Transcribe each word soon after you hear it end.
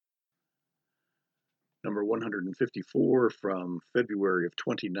number 154 from February of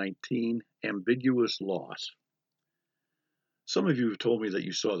 2019, Ambiguous Loss. Some of you have told me that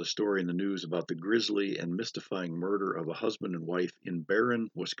you saw the story in the news about the grisly and mystifying murder of a husband and wife in Barron,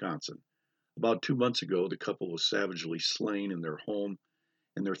 Wisconsin. About 2 months ago, the couple was savagely slain in their home,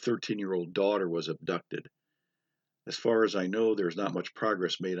 and their 13-year-old daughter was abducted. As far as I know, there's not much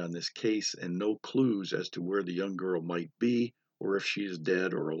progress made on this case and no clues as to where the young girl might be or if she is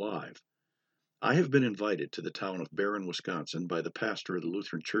dead or alive. I have been invited to the town of Barron, Wisconsin by the pastor of the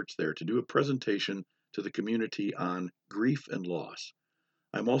Lutheran church there to do a presentation to the community on grief and loss.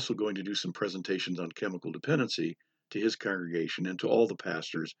 I'm also going to do some presentations on chemical dependency to his congregation and to all the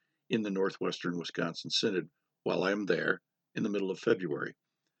pastors in the Northwestern Wisconsin Synod while I am there in the middle of February.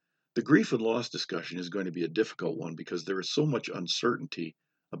 The grief and loss discussion is going to be a difficult one because there is so much uncertainty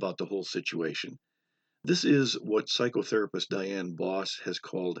about the whole situation. This is what psychotherapist Diane Boss has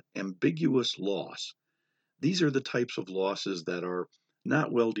called ambiguous loss. These are the types of losses that are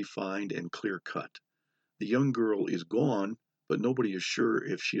not well defined and clear cut. The young girl is gone, but nobody is sure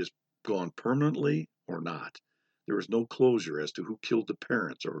if she is gone permanently or not. There is no closure as to who killed the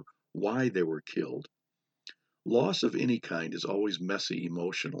parents or why they were killed. Loss of any kind is always messy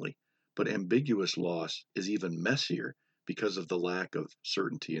emotionally, but ambiguous loss is even messier because of the lack of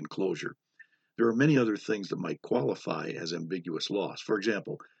certainty and closure. There are many other things that might qualify as ambiguous loss. For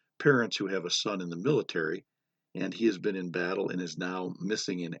example, parents who have a son in the military and he has been in battle and is now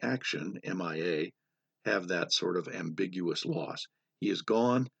missing in action, MIA, have that sort of ambiguous loss. He is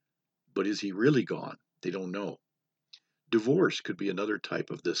gone, but is he really gone? They don't know. Divorce could be another type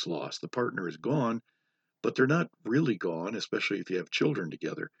of this loss. The partner is gone, but they're not really gone, especially if you have children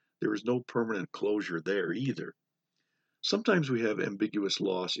together. There is no permanent closure there either. Sometimes we have ambiguous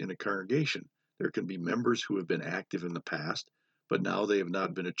loss in a congregation. There can be members who have been active in the past, but now they have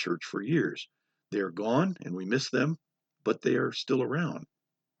not been at church for years. They are gone and we miss them, but they are still around.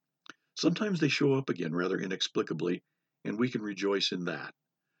 Sometimes they show up again rather inexplicably, and we can rejoice in that.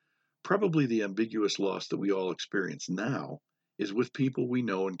 Probably the ambiguous loss that we all experience now is with people we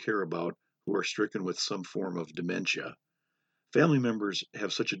know and care about who are stricken with some form of dementia. Family members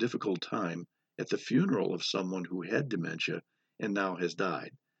have such a difficult time at the funeral of someone who had dementia and now has died.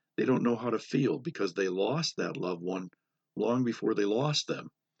 They don't know how to feel because they lost that loved one long before they lost them.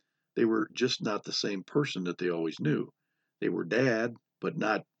 They were just not the same person that they always knew. They were dad, but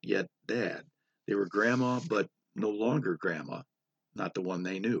not yet dad. They were grandma, but no longer grandma, not the one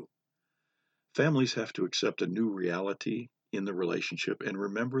they knew. Families have to accept a new reality in the relationship and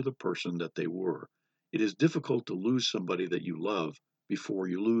remember the person that they were. It is difficult to lose somebody that you love before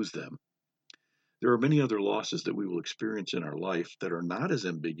you lose them. There are many other losses that we will experience in our life that are not as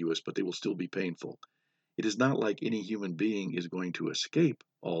ambiguous, but they will still be painful. It is not like any human being is going to escape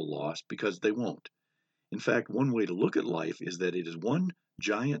all loss because they won't. In fact, one way to look at life is that it is one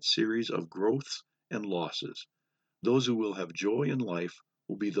giant series of growths and losses. Those who will have joy in life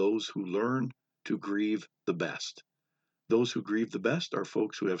will be those who learn to grieve the best. Those who grieve the best are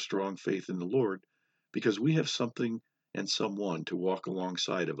folks who have strong faith in the Lord because we have something and someone to walk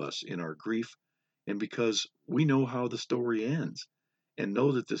alongside of us in our grief and because we know how the story ends and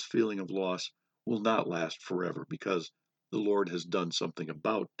know that this feeling of loss will not last forever because the Lord has done something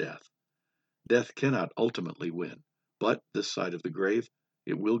about death. Death cannot ultimately win, but this side of the grave,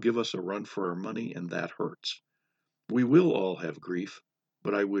 it will give us a run for our money, and that hurts. We will all have grief,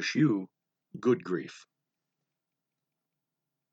 but I wish you good grief.